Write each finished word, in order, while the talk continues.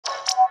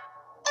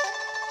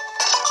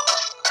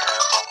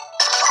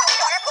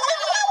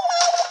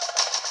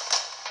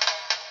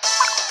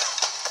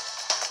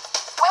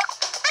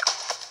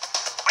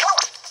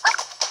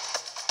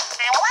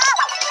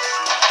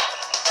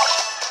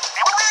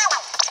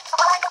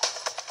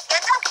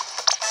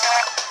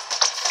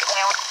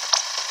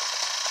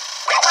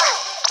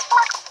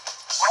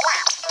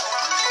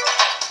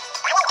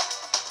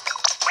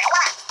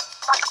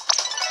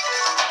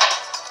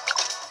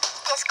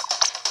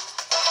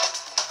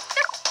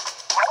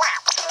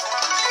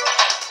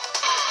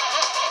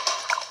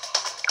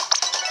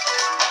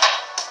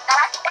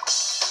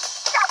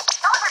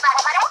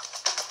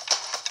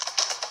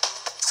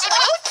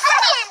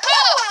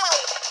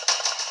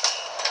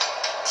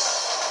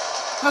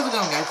how's it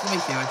going, guys? It's me,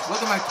 Sandwich.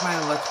 Welcome back to my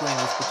Let's Play on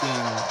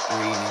Splatoon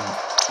 3, and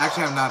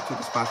actually I'm not to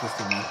the spot this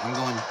team yet. I'm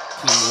going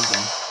Team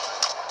Wisdom.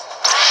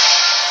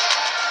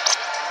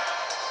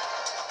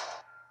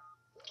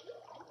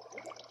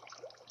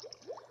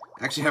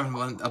 Actually, I haven't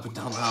won up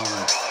until now,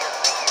 but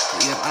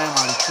yep, I am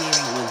on Team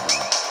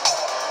Wisdom.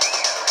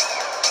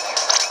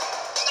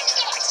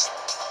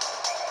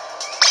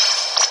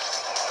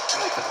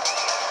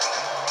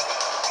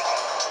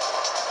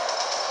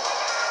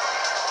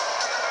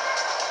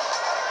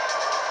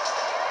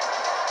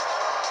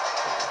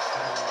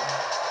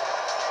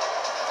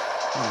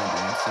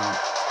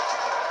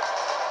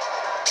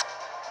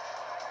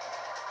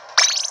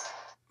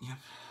 Yep.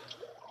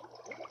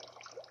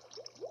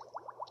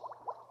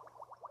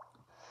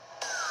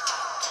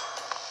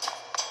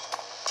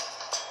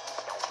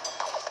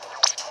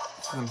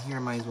 Since I'm here, I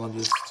might as well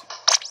just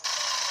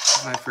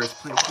my first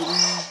play of the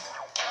day.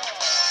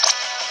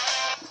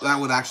 That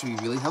would actually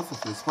be really helpful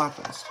for this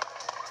Splatfest.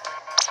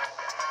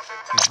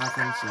 Got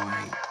nothing, so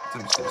I'm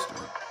just gonna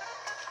start.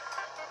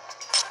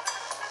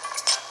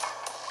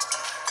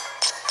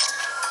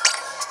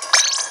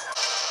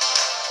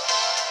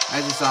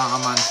 As you saw,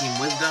 I'm on Team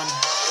Wisdom.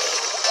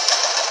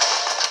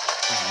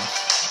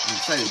 I'm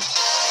excited.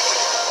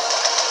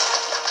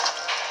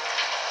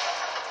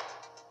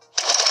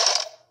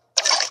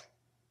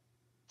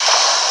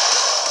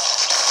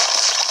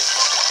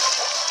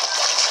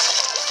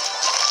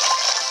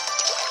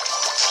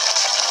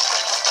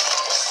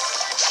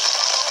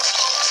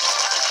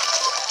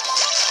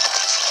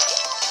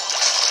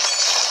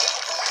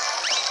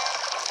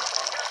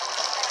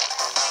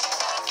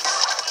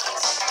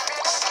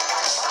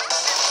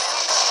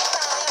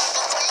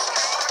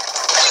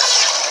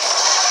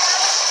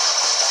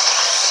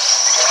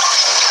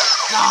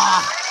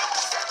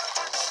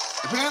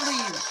 Apparently,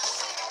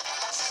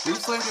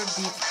 Boost Laser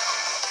beats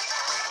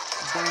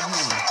Bad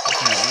Hand.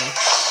 Apparently.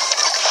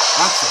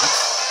 That sucks.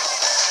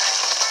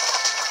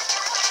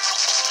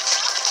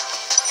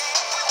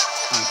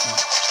 Okay.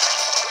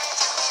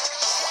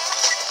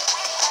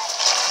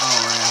 Oh,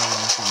 right,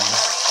 I'm fine.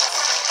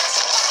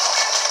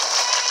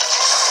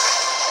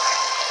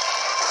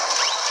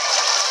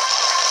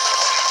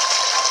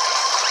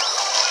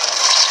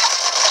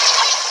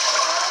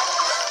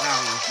 Now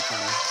we have to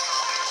better.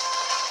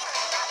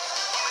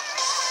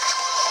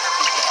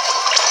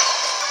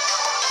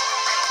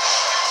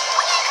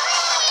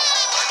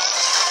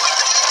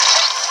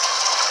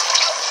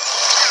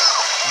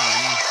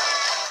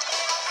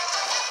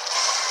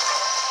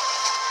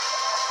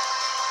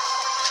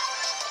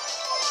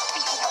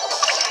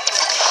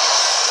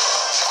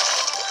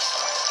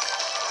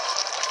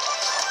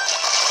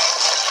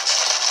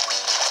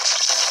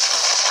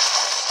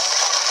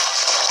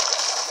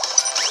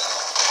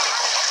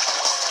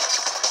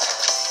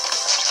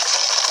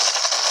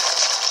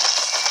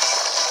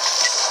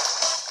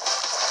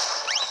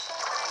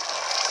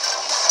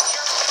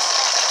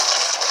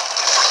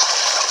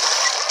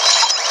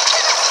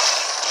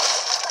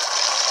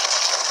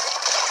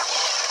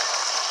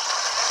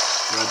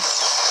 Good.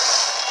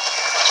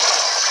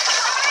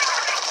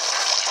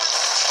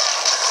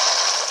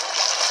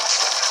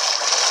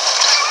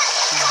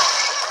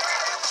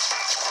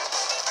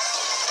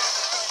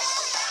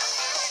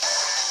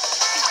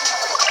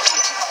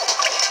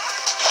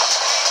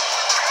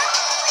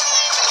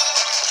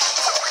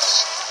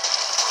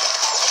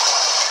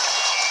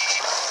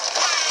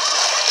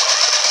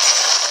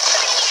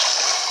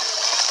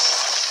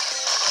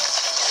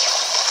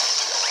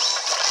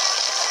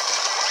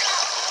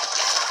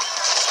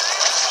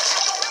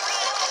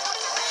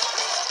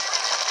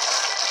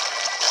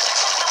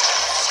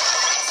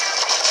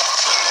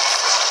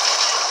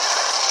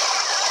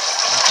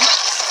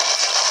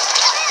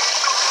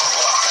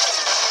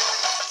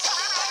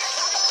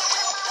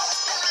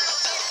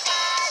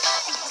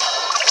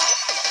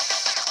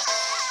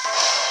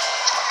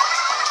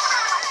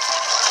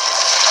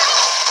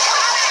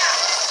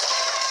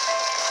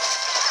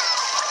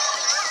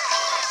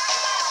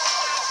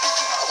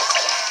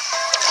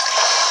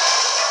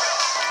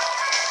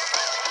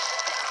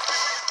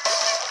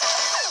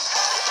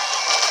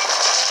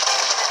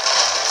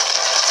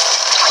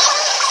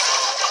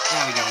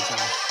 Now we got each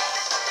other.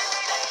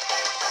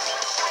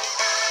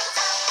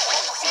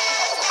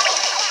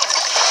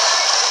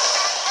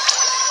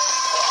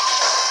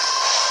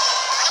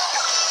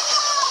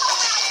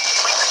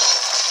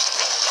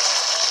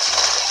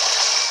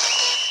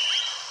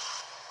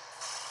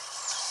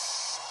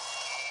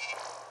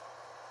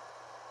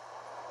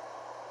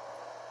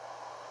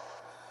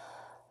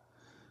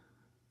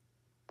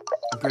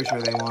 I'm pretty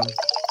sure they won.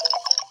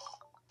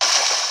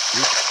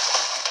 Yep.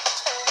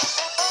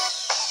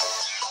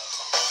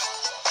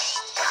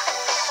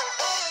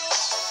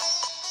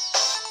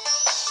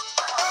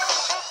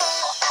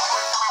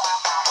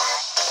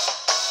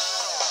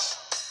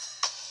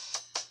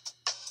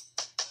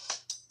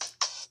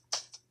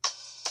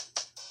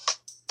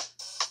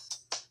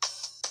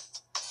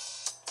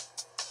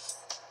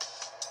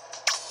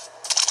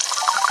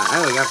 I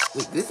only got.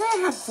 Wait, did I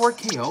have 4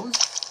 KOs?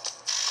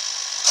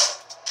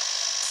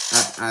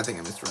 I think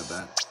I misread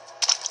that.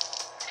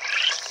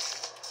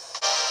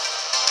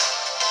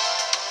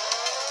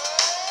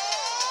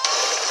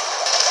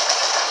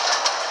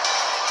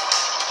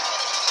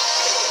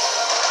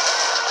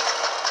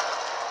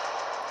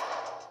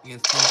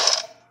 against Pink.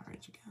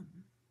 Alright, again.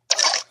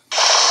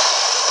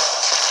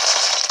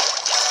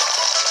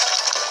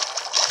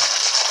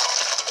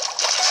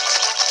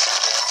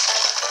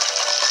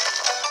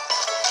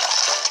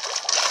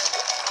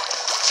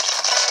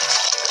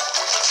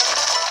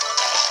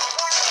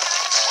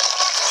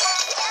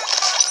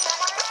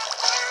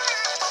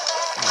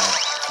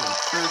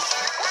 First,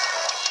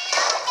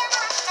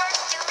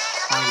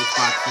 find a good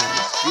spot to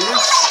do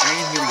this, and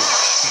here we go.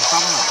 Okay,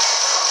 pop him up.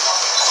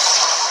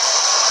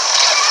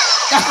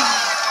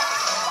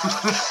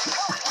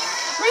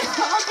 We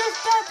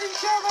understand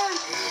each other!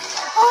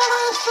 Oh,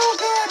 that's so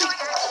good!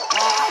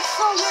 Oh, that's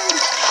so good!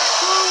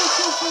 Oh, that's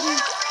so funny!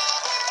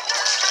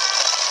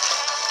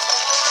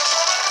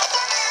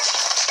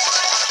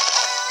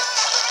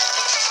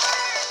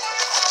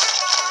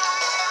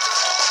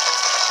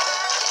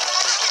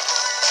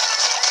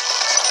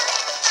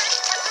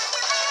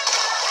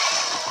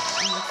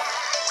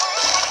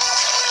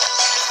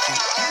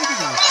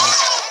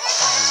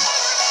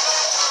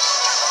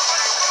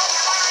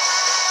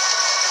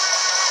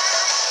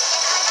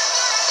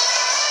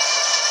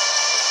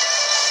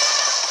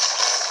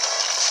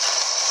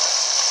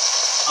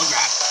 Oh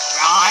crap.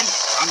 Run!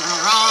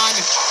 Run!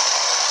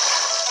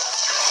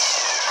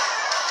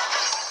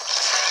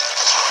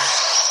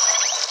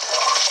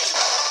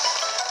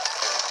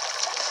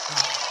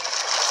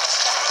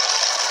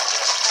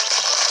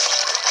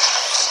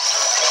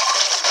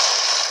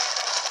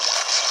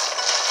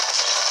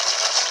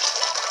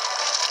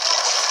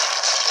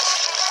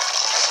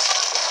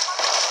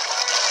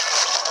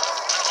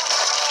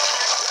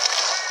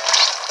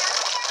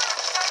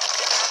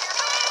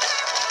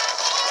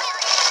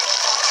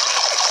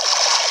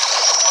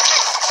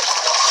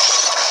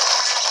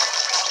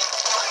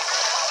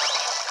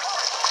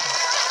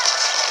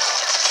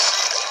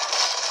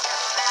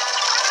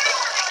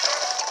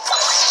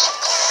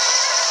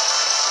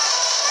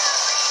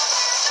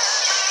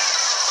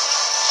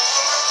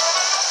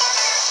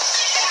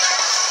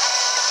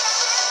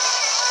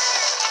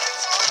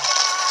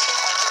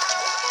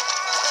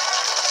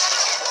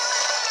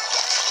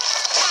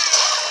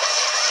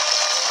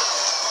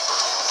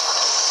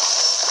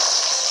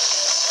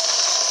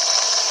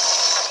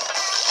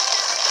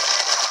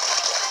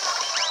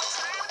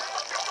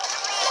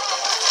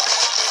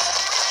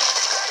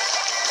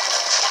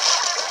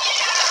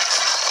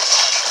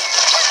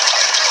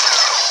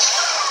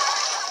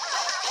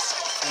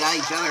 Got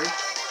each other.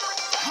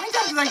 How many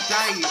times did I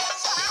die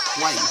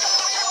twice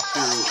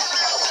through,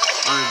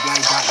 or did I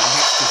die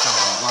next to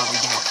something while we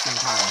died at the same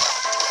time?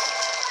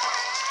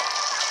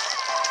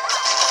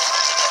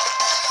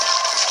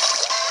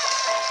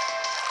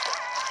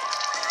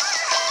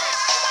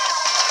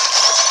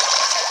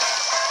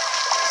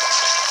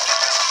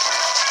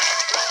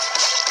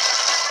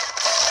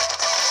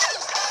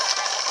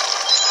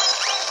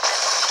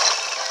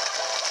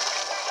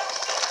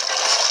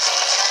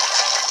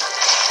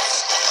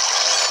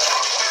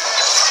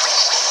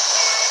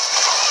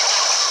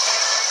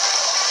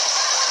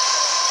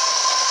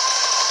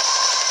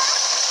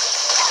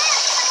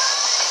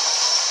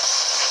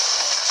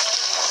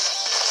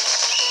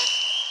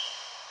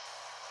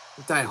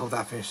 I hope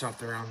that finished off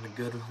the round in a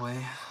good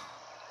way.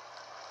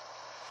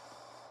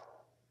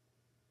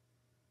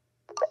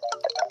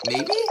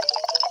 Maybe?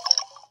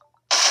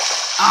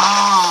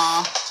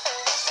 Ah!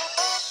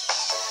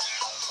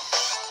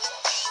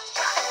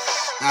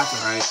 That's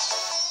alright.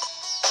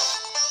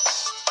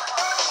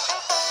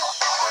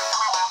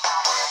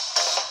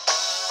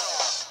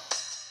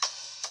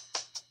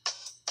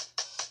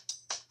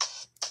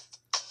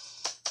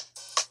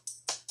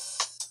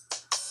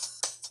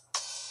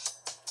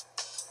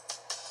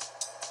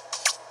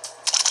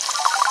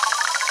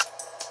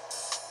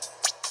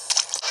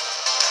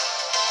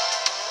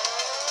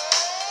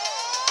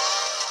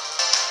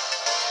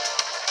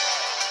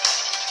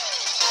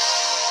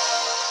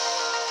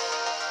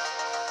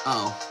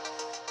 Oh.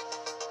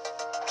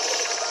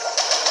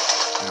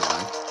 Never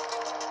mind.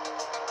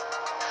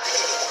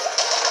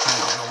 I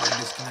don't know why I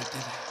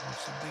disconnected or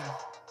something.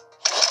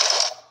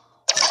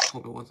 I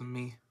hope it wasn't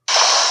me.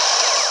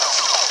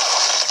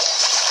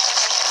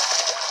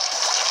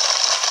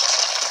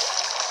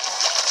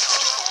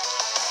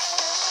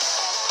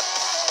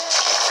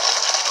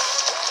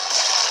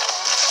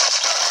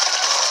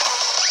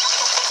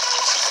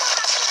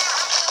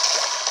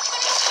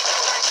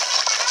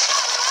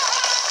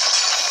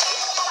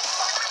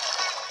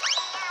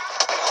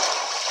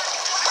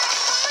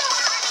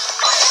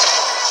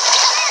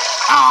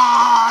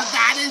 Ah,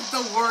 that is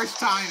the worst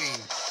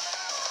timing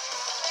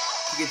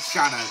to get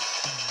shot at.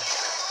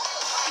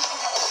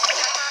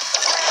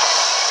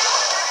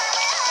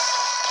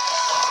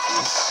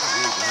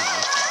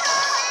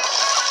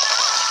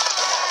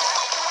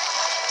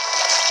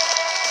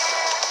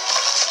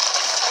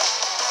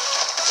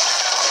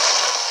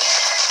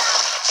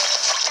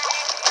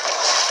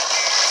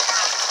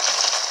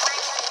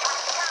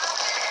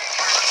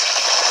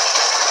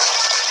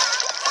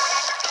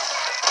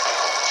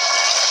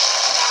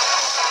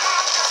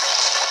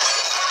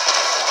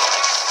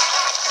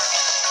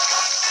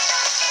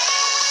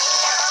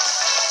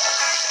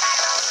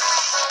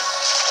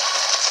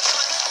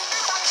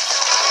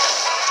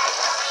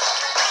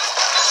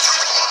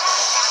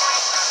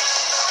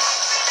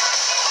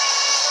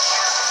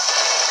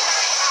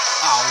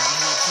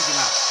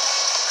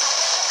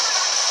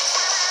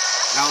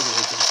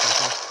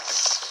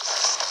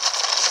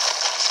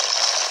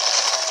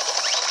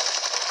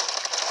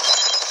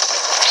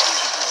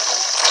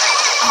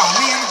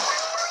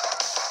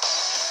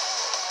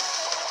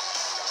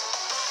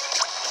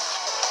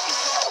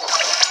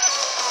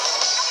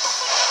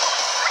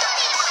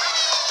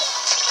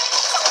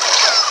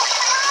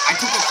 I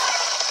took this.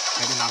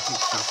 I did not take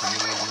the stuff for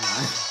anybody, did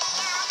I?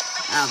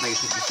 I don't think I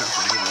took the stuff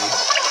for anybody.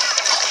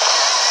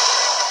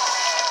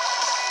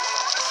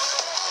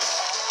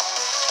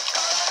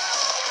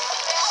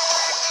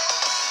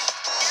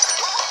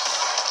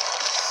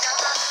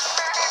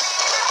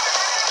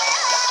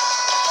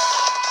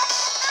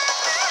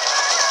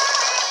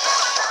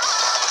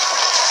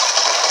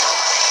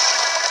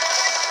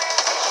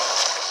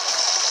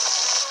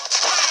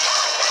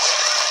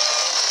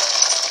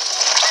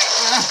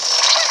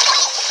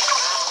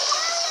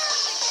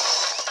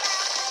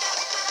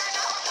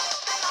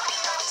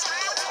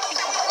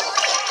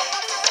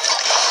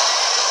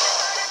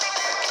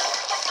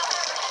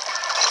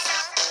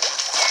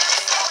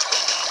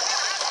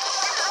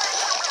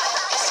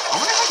 I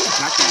wonder if I can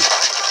attack these.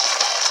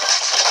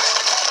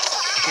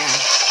 I can.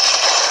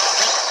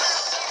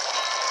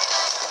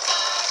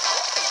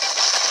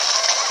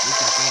 At least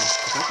that thing is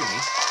protecting me.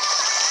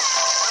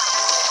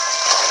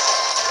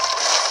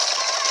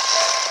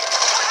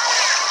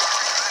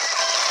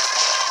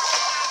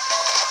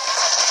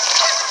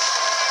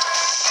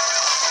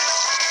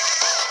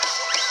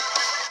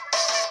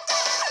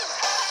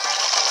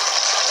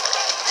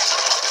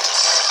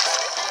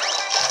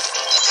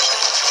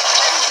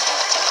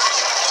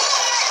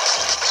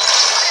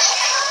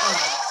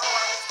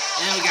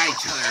 And we got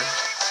each other.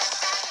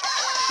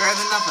 Better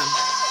than nothing.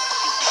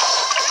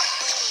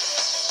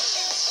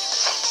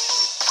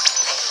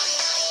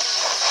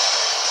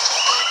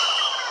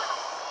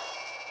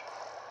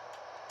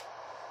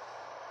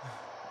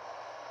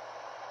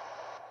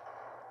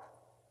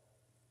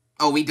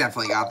 Oh, we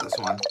definitely got this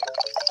one.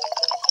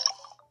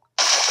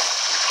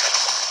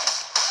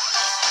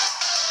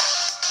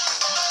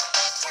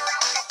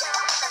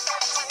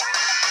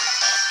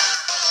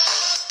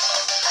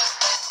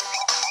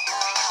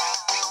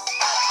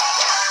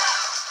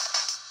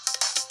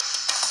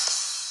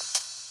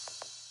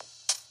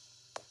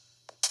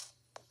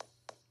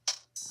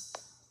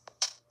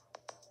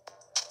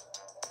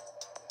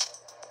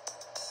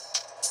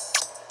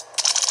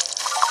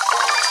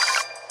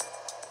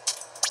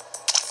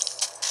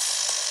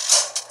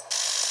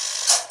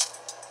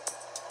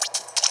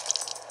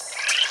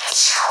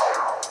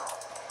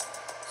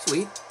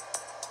 Sweet.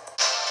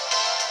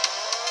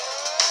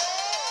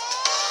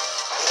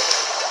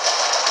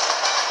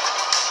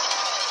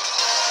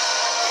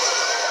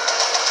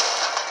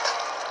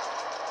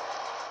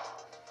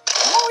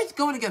 I'm always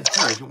going against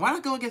her. Why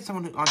not go against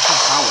someone on some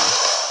power?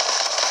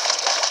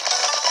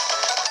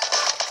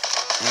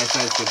 Yeah, I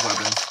said it's good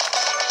weapons.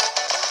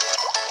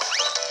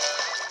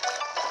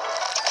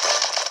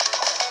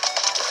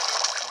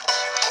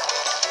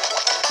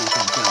 You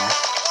can kill.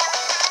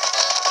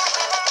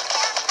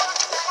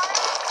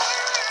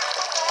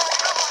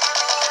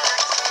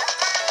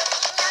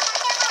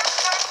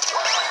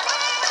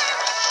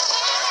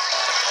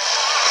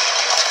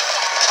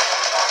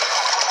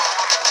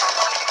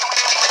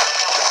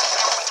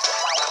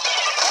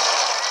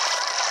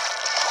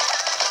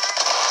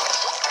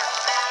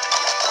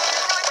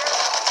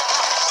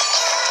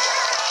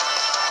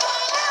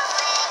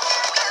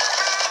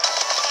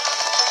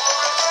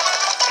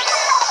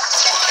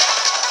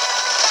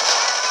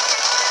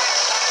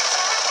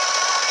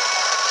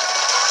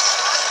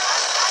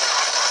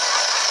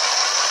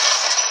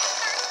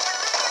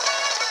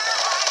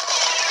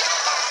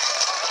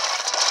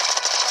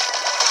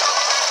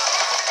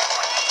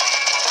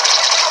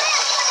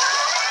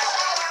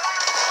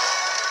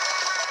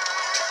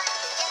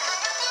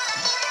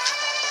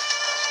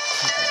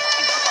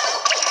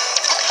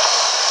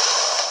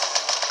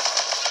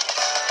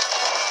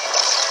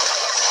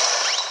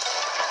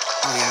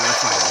 Oh yeah,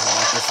 that's why I don't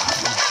like this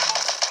option.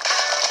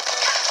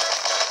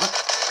 What?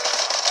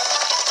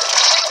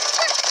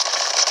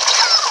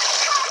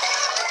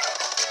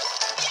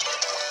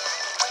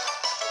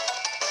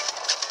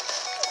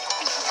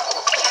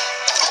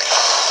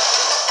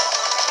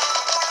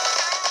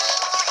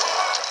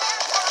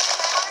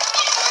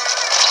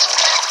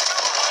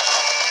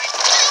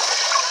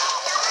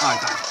 Oh, I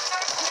died.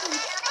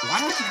 Why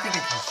don't you think I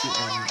can shoot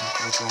enemies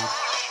like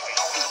that?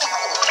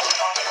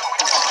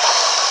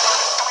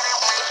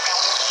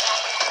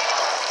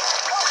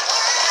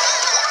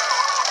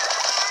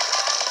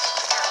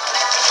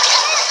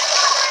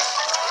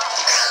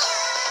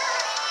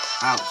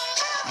 Ouch.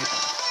 I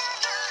died.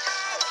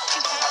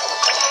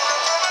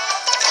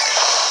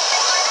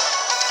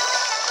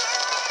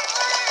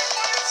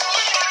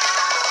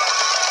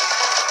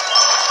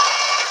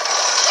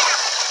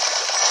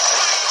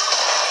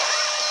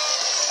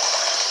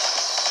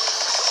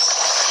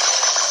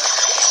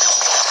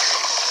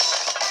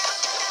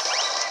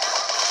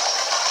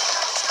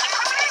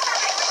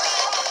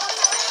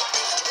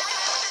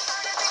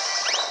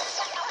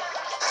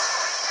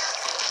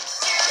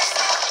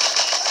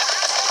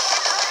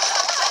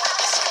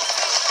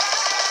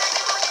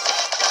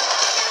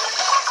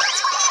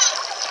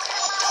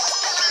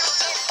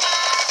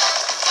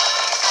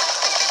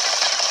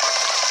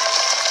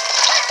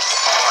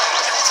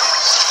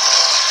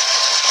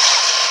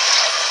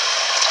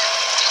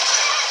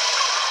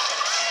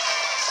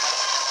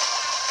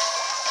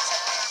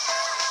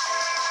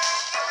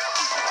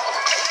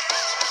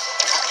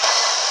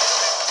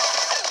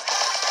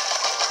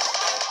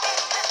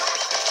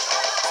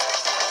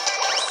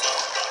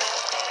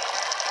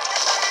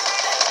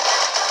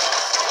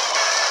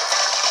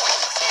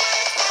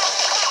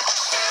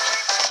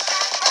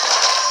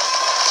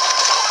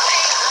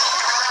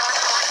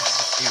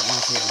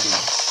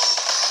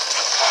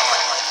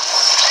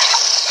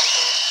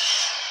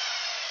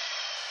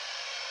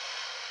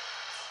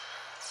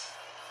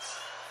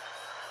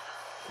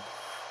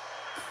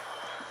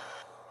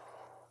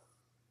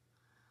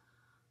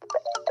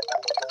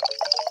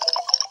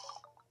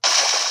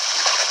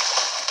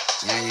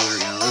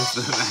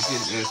 just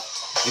imagine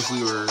if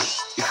we were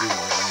like 1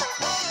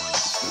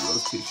 just for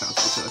those 2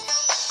 shots we took.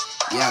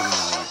 Yeah,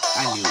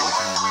 I knew it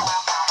wasn't him.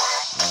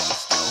 But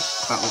still,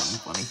 that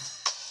wasn't funny.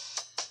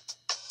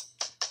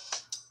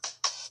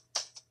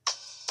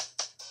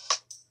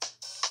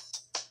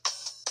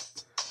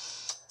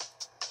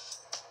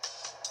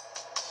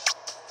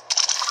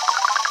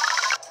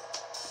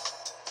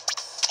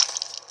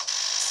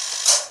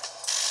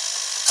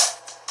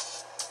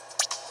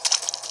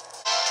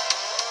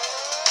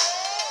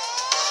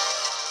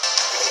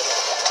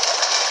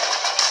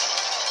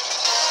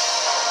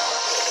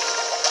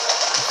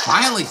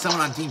 Finally,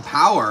 someone on Team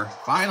Power.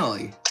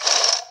 Finally.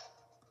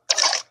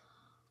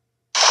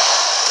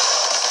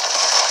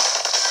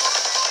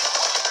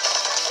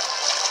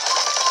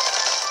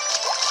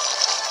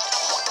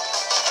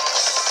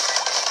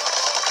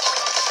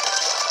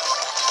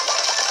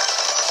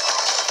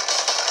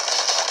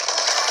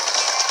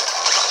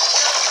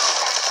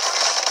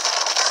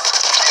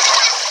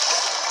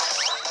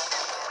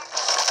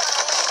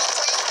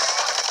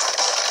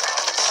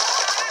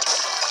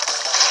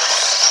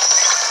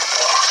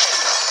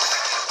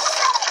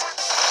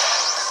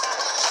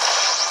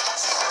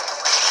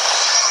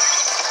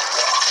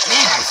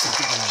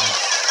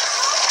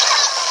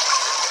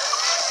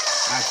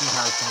 Team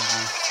Power's so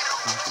nice.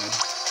 Not good.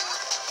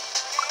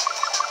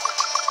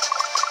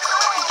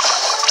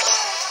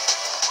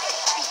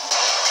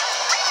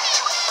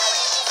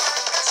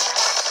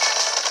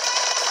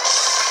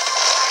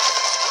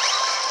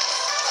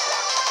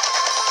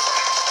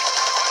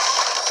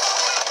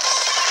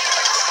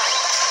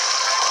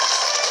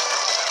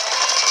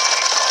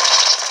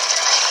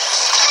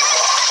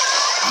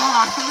 Oh,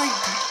 I feel like...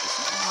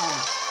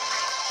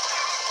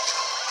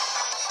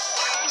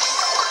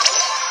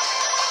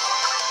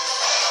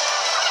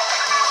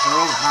 They're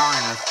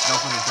overpowering us, no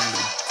pun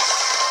intended.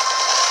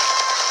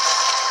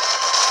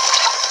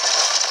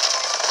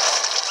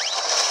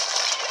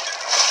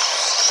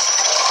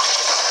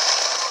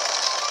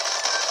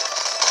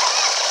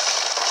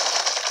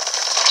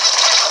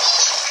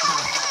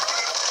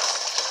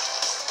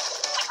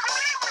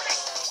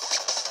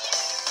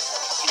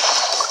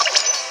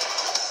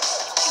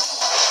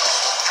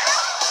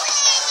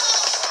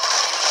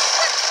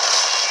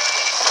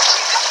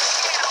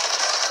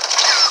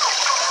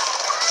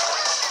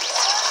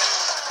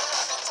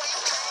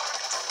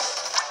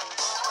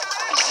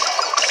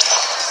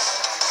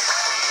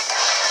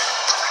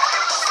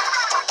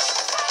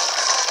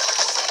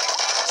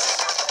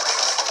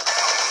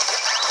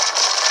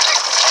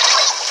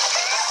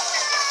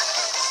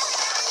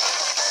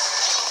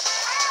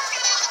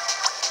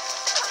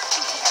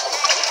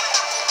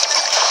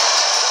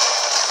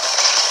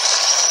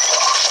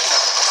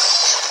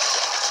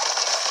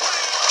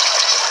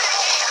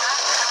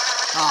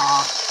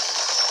 Aww.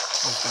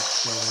 Oh, that's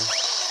silly.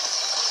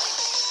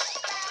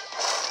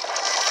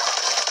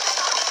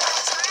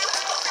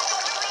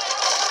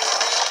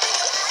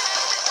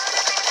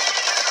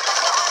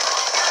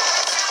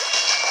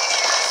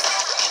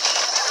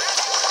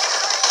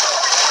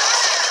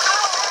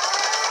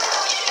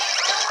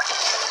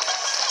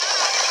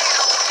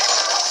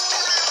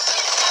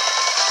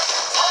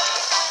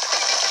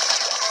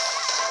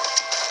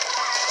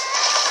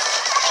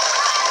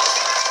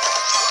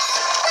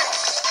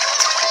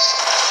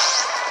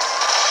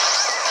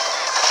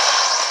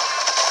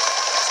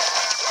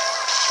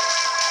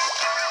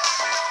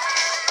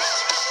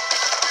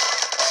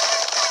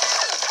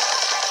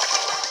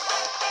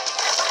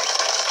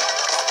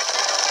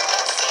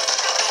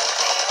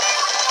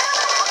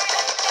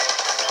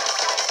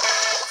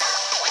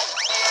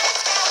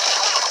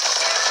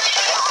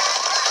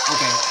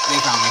 Okay, they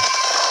found me.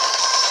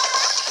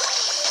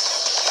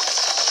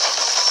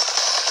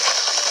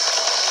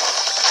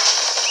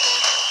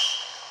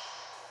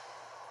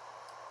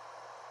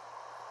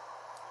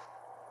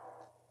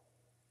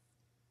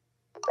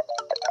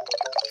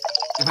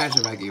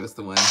 Imagine if I gave us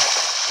the win.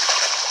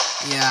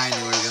 Yeah, I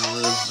knew we were gonna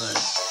lose, but...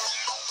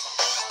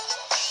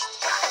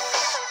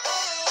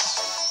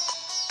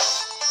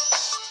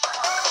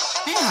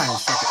 Man, I'm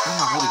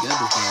not really good at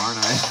this game, aren't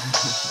I?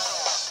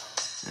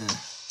 Yeah.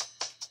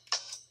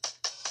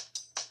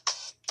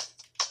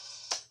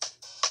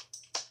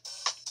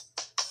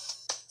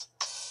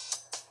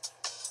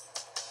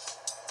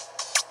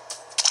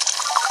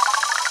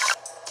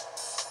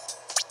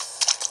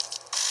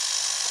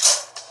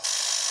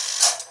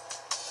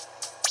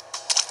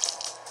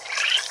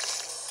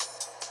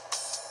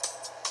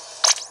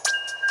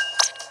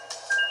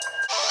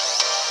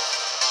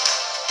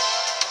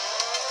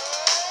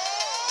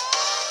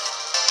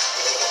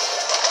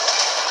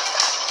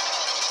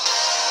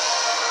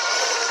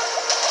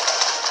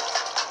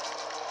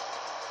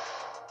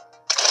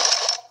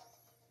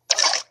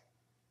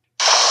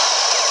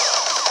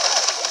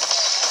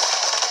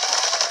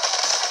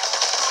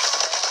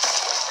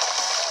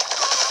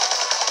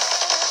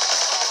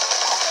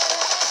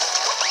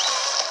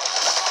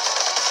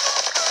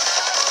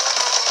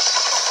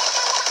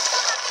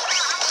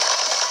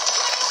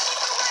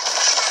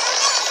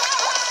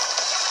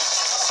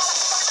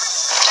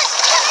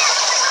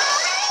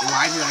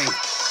 Why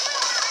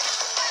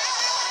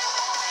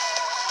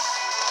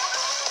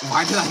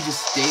did I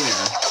just stay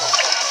there?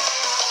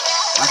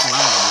 That's what I'm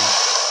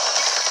wondering.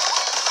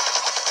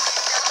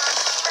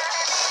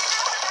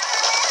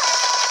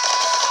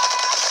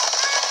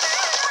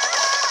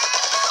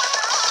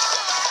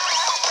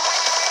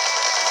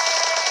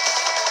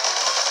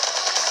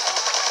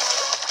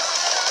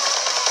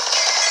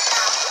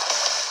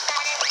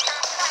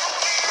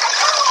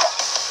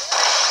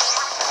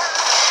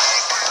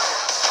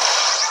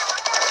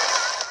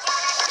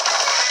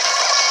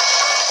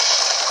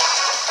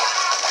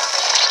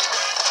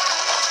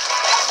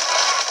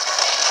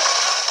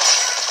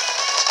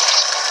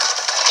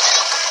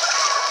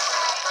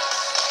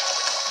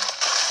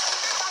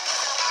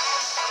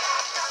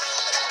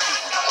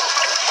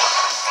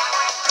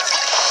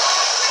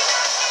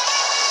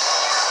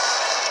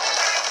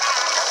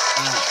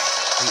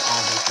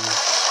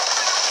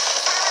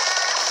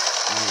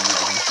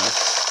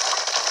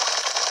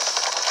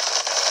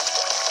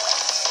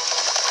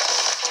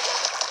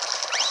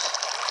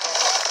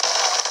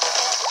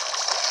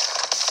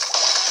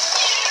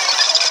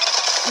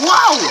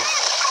 Wow!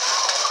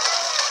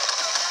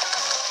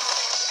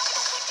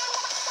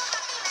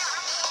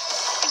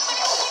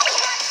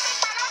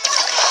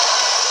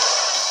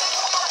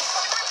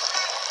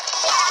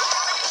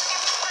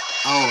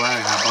 Oh,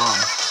 right, that bomb.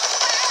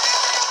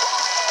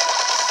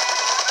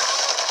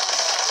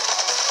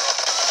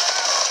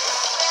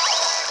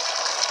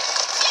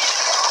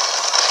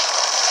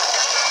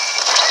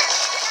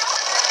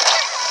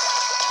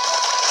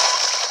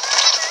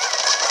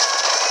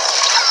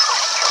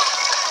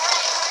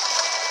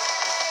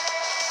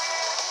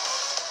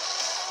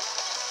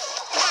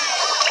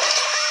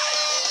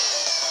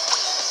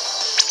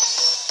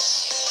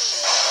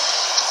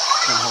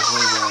 So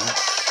hopefully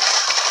the...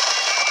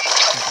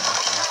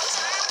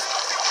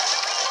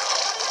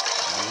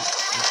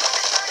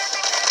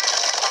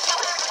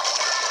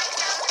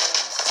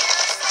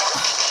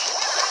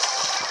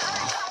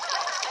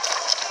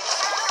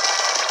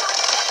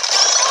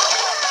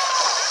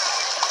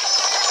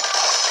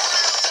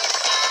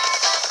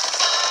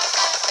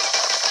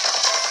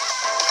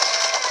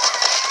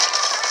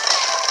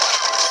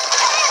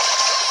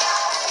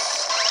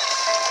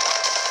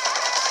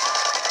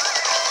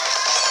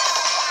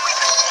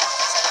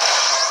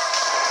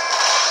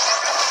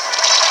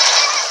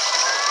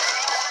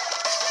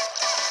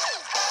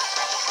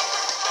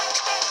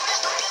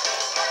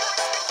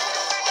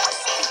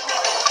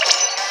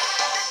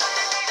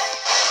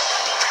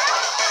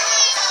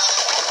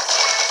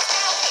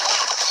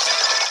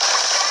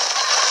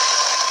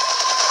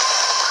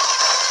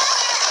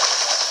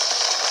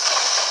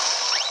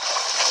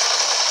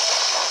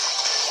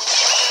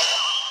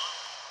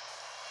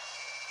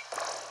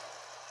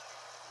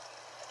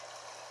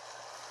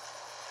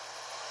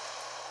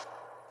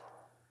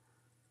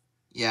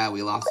 Yeah,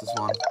 we lost this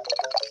one.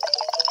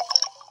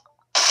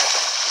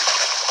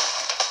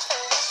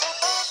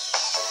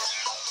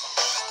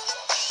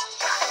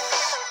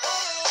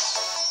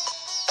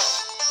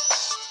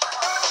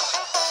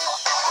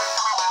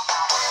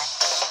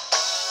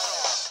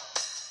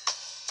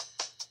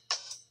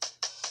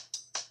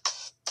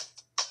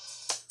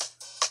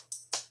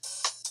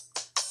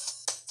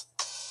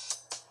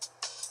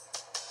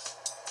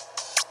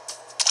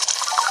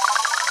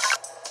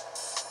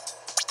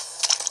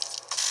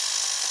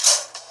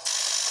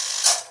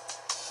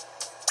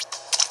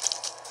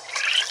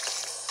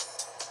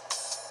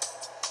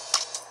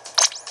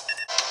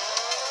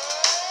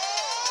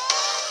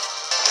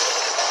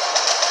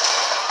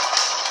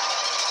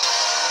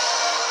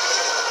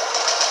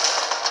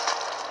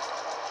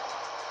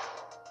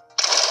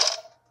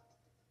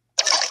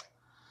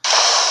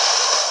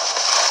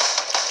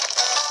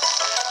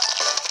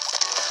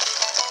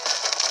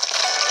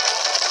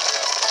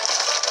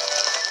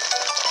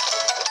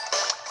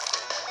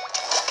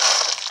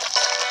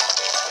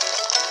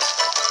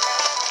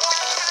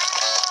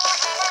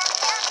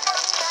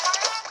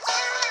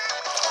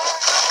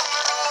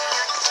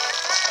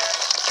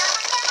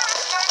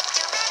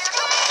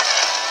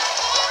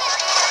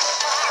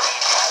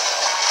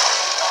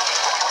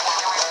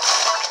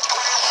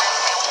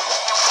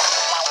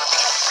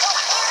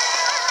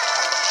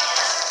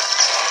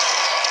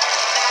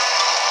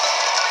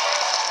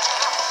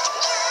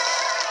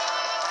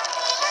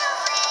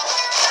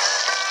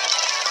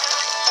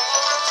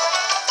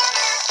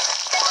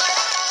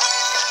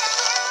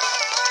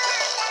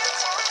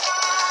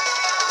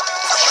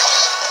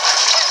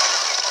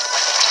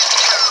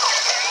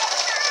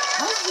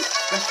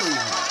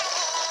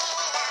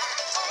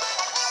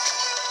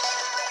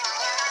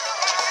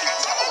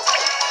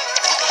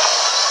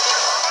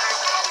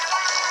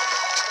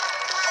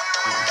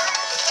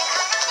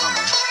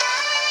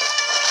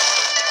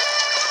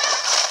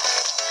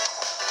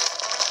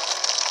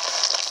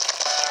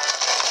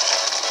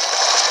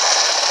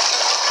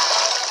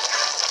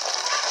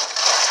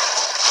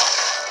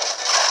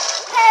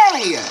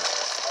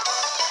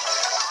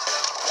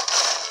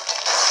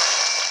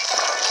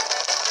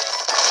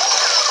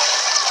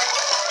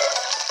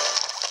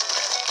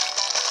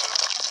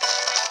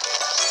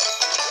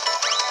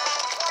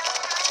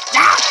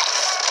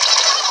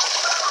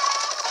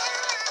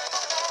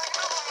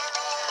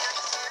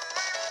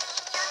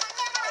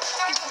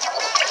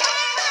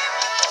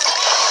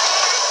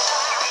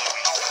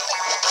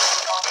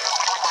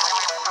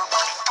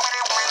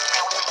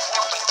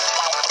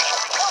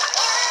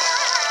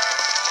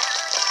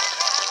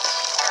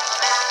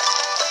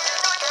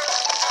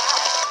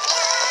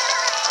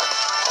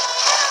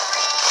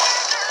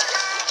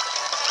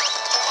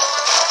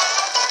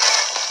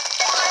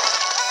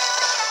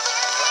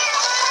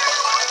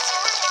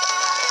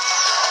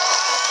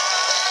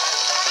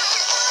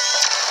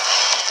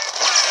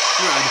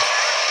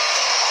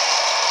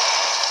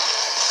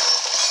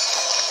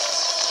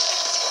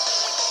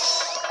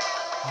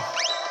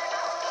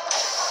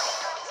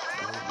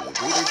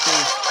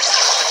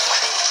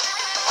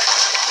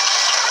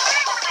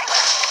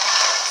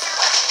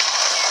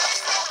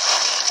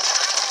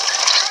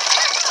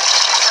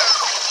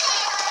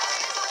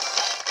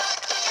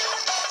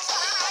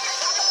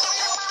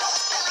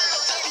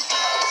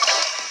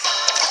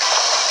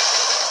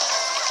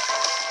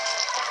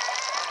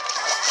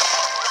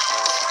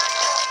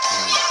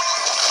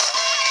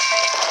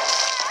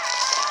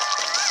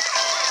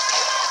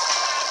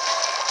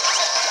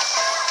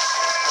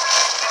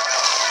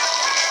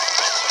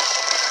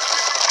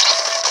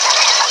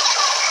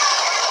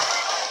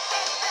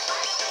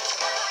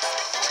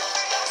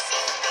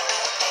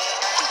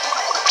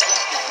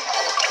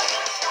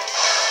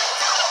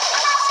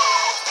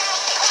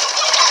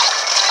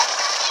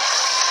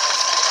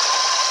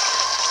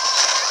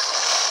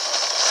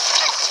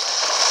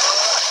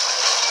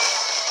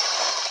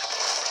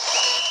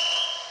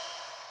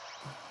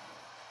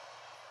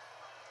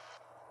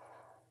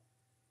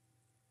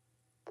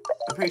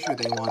 pretty sure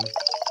they won.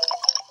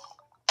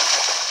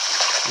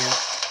 Yeah.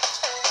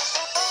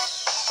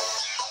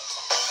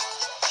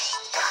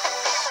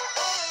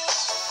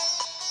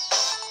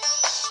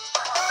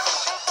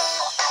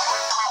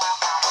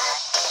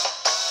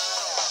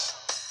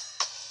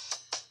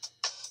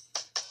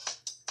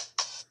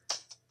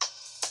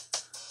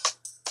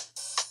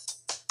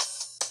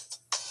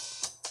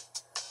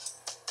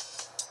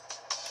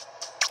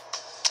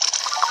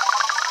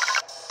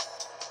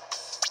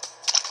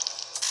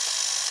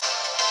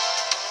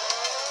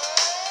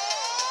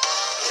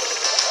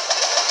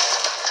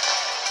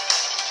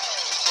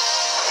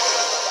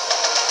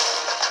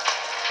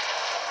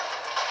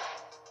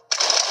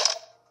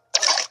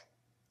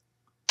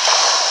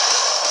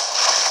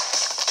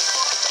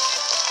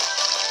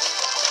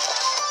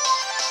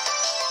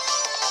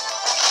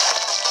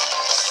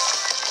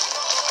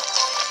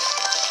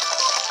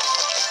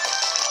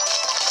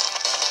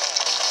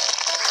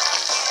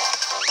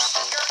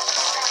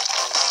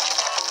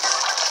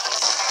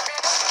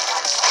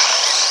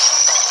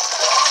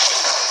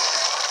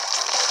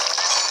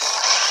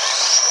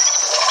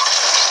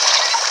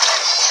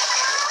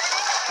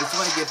 That's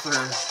what I get for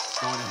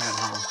going ahead,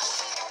 huh?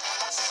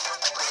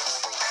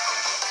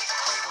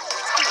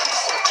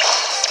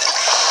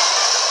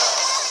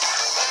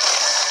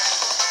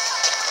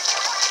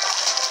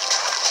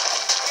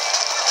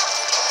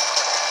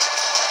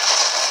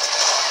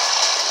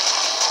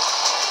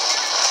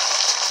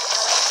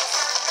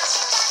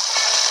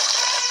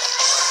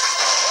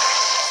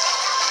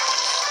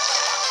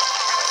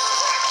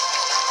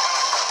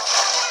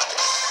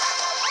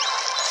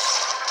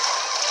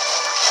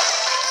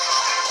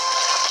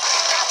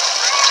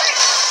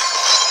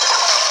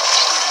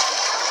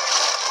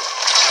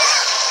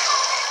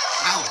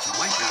 Ouch, a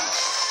wipeout.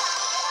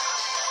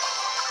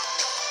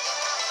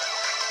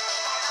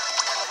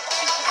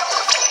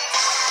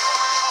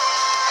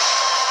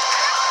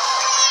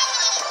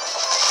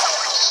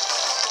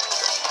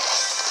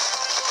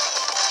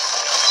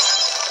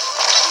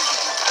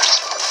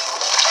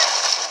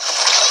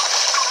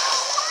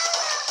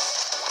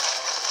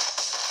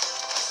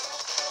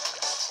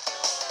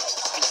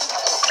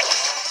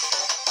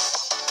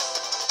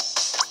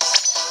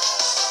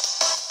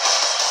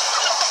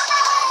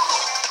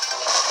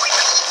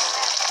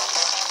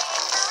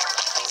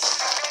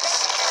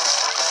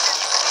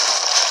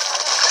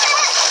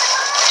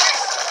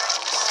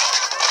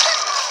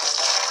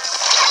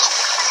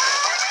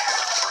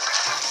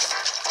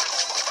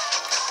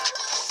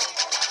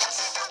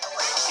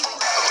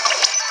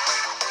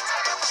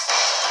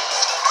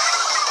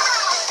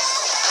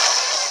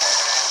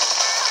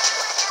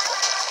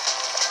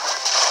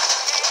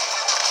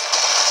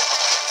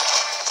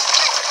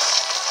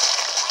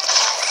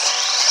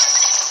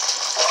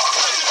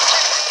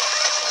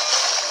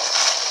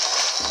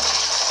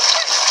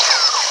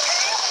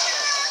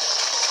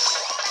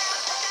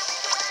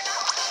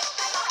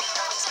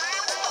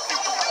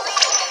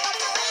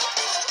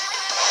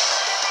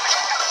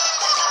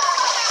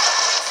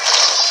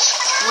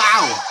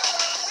 Wow!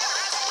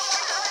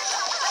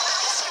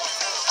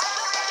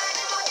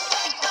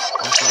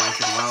 I feel like I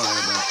did well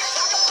there, but...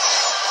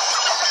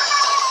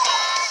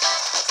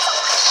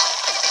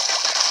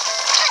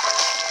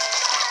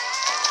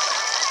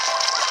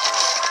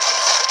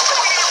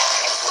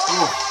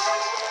 Oh.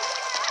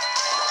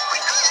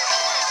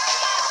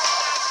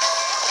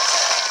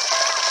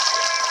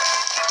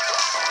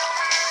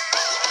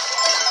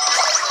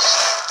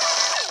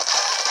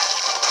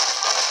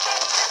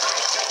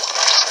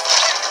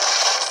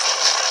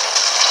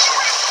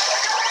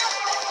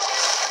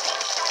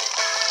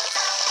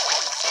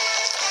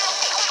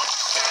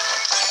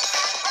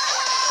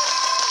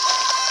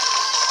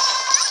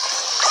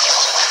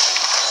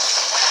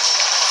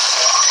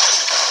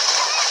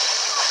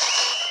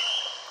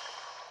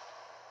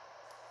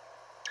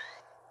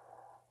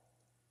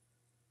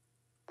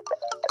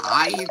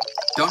 I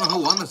don't know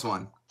who won this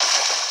one.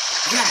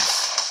 Yes!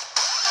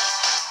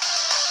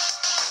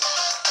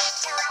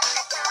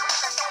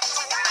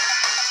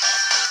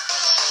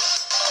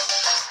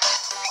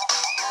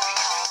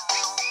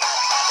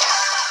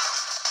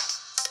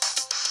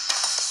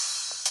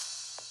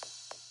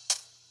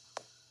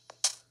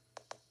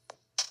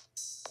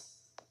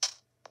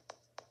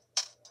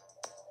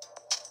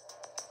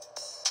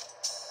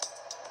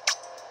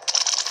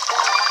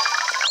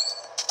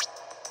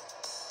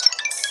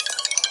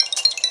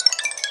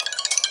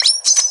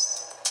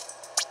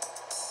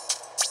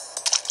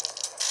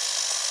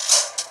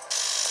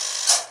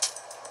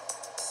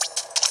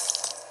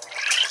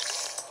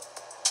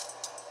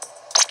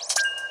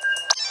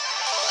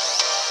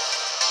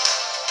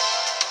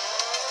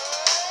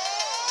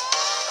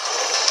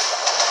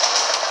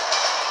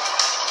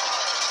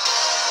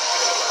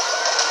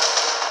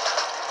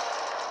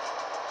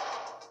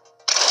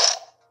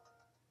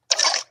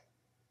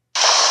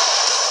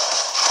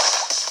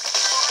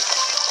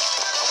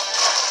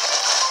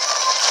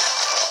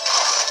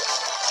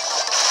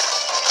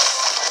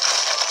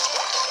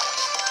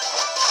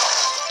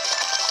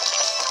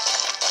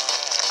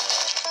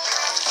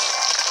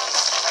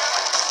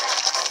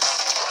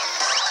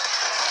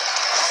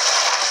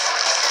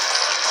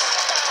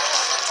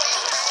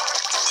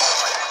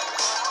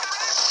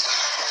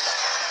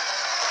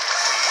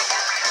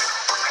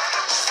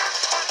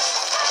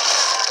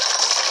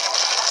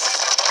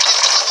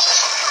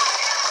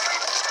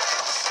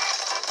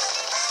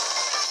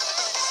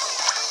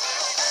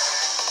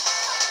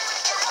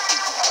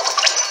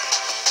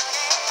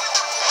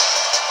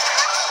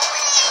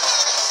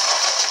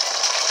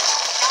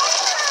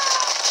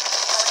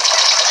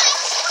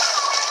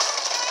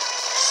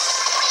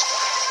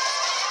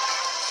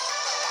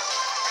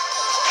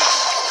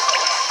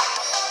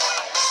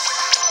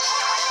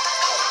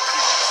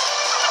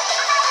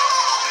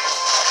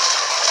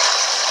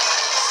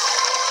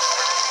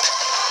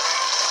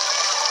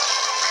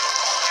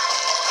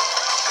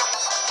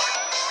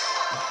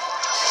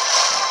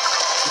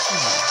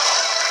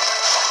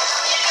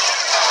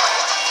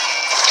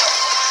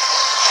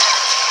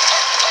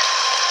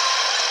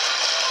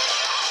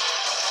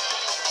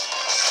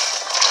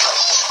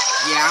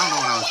 I don't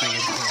know what I was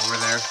thinking doing over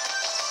there.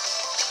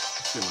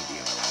 Should have went the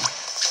other way.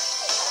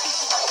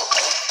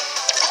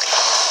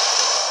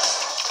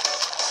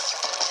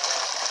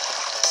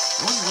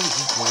 I wasn't really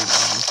just worried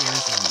about this here,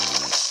 so I'm gonna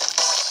do it.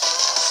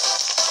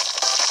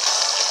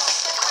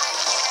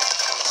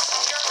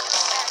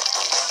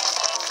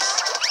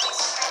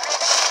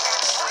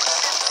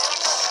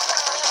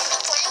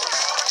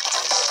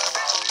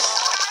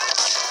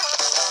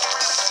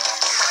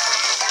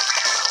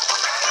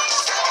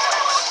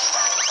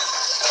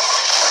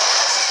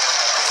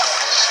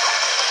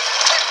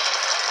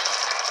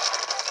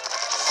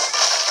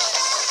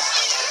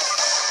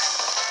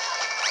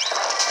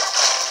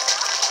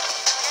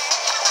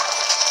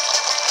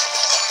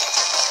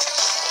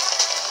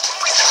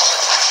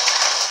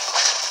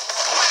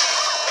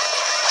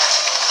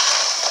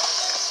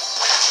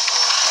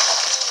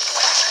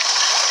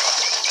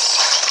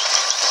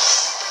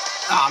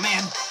 Aw, oh,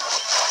 man.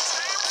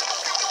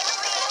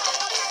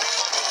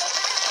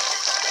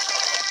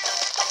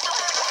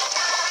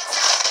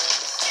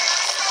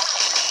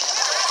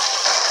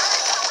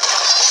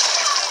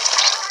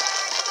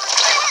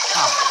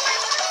 Oh.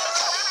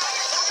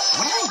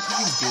 What am I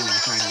even doing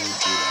trying to do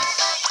that?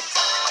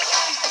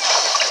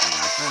 I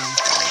got them.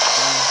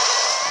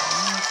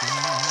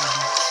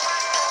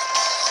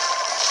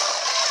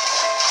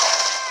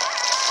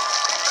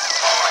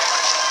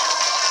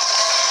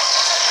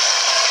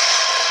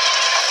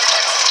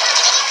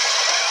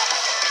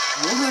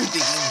 What was I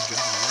thinking of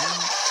doing?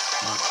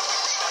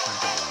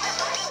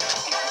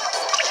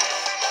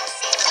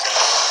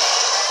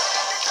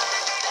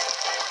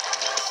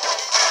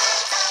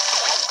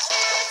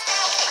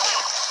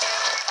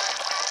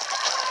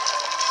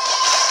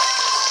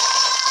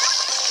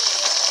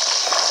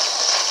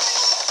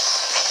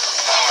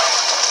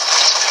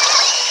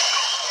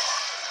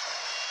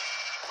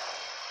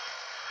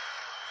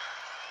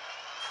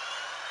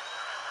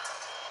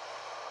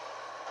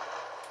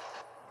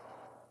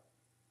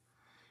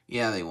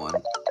 Yeah, they won.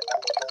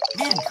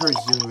 Man, Courage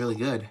is doing really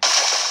good.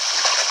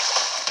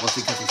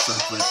 Mostly because he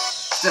sucks, but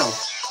still.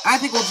 I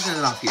think we'll just end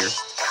it off here.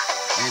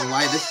 And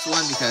why this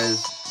one?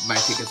 Because my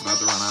ticket's about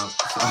to run out,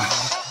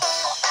 so...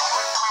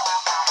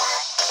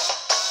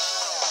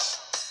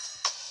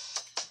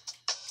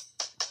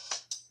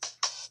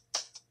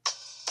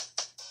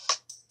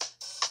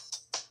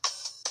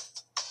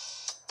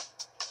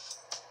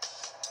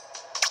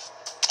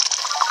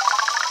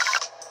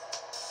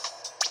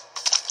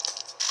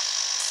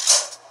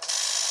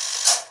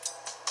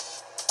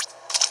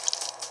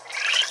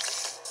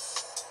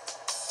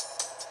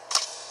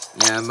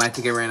 Yeah, my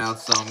ticket ran out,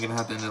 so I'm gonna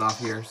have to end it off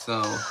here. So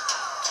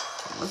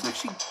let's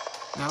actually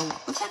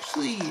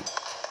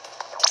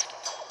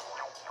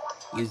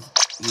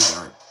use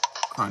our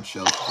crunch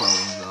shell to throw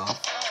things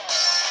off.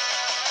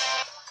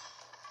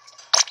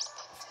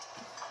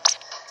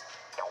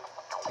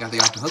 Got the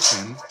off the hook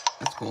fin.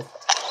 That's cool.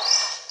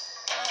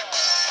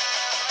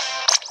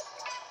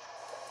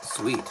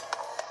 Sweet.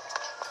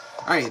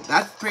 Alright,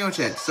 that's pretty much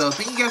it. So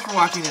thank you guys for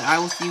watching, and I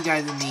will see you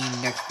guys in the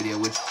next video,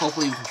 which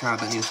hopefully we can try out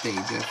that new stage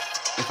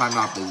if I'm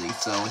not busy.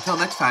 So until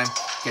next time,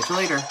 catch you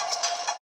later.